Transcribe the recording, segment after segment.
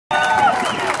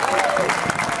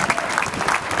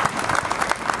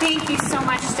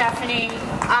Stephanie.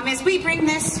 As we bring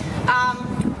this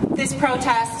this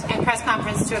protest and press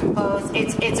conference to a close,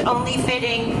 it's only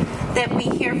fitting that we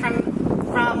hear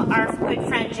from our good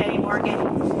friend Jenny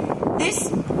Morgan.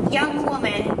 This young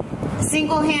woman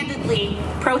single-handedly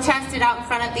protested out in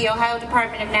front of the Ohio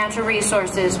Department of Natural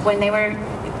Resources when they were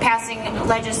passing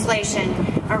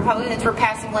legislation, or Republicans were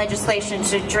passing legislation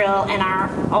to drill in our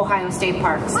Ohio State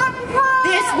parks.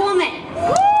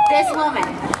 This woman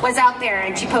was out there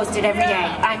and she posted every day,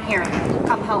 "I'm here,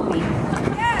 come help me."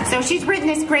 So she's written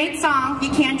this great song, "You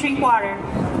Can't Drink Water."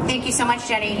 Thank you so much,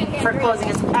 Jenny, for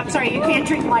closing us. I'm sorry, you can't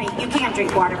drink money. You can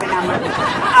drink water, but not money.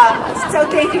 So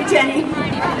thank you, Jenny.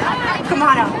 Come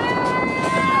on up.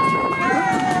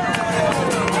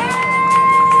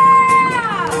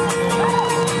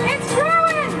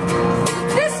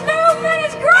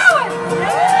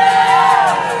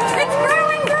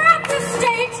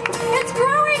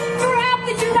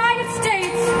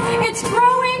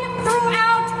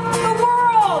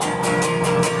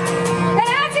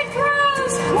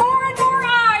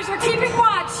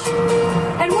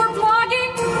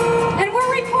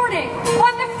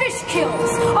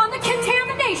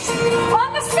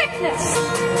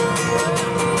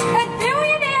 And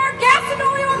billionaire gas and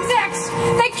oil execs,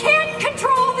 they can't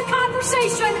control the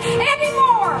conversation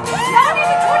anymore. Not in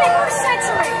the 21st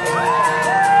century.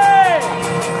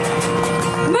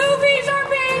 Movies are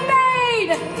being made.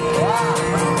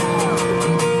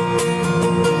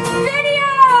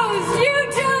 Videos,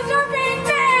 YouTubes are being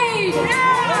made.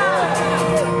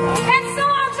 And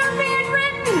songs are being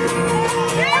written.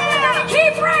 And we're going to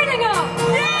keep writing them.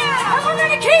 And we're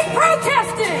going to keep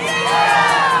protesting.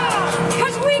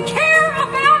 Because we care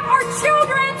about our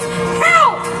children's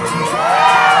health.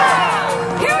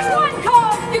 Here's one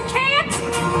called "You Can't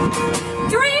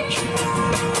Drink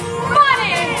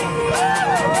Money."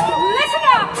 Listen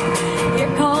up.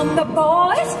 Here come the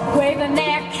boys waving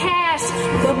their cash,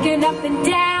 looking up and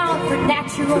down for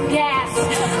natural gas,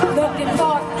 looking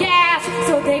for gas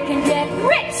so they can get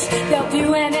rich. They'll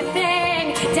do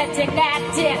anything to dig that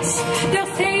ditch.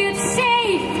 They'll say it's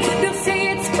safe, they'll say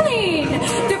it's clean,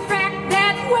 to frack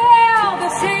that well,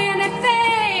 they'll say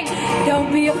anything.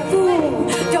 Don't be a fool,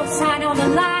 don't sign on the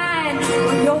line,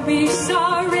 or you'll be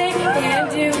sorry in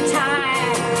due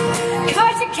time.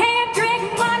 'Cause you can't drink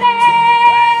money.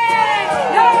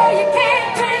 No, you can't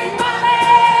drink money.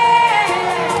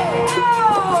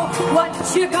 Oh, what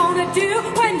you gonna do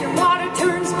when your water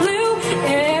turns blue?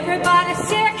 Everybody's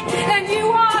sick and you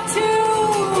are too.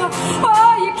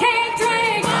 Oh, you can't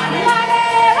drink money.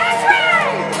 That's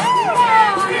right. Oh,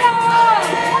 no,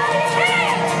 you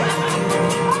can't.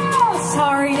 Oh,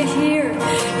 sorry to hear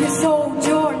you sold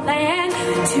your land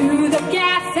to the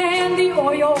gas and the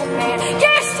oil man.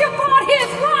 Guess you bought his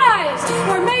lies.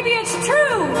 Or maybe it's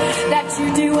true that you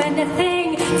do anything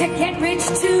to get rich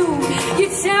too.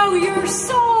 You'd sell your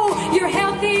soul, your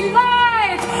healthy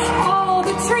life, all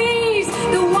the trees,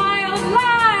 the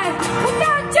wildlife. Well,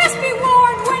 now just be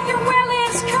warned, when your well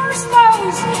is cursed,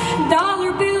 those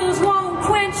dollar bills won't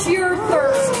quench your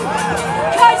thirst.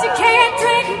 'Cause you can't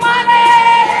drink money.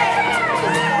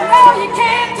 No, you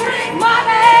can't drink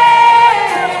money.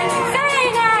 Say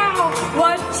now,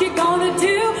 what you gonna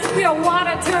do? Your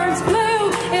water turns blue.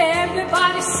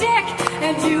 Everybody's sick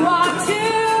and you are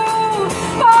too.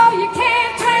 Oh, you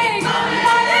can't drink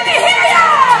money. Let me hear ya!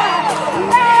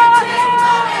 No, no.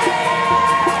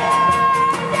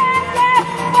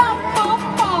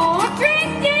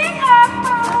 Drinking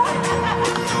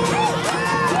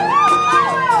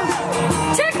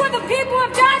check with the people of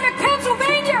Diamond,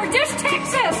 Pennsylvania, or just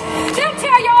Texas. They'll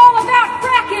tell you all about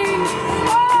fracking.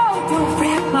 Oh, don't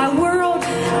frack my world.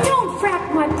 Don't frack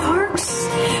my parks.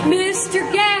 Mr.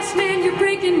 Gasman, you're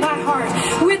breaking my heart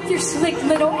with your slick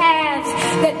little ads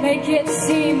that make it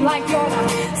seem like you're the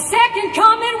second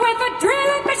coming with a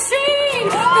drilling machine.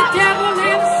 The devil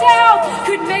himself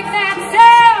could make that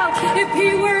sound if he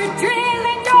were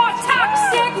drilling your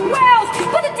toxic wells.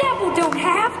 But the devil don't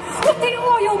have what the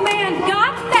oil man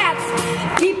got. That's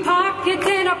deep pockets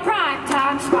in a prime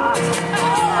time spot.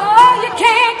 Oh, you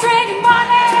can't drink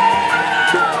money.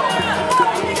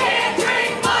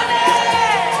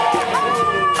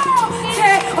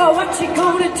 Oh, what you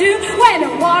gonna do when the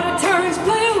water turns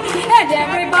blue and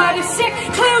everybody's sick,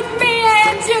 including me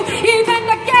and you? Even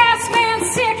the gas man's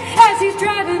sick as he's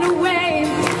driving away,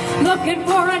 looking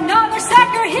for another second.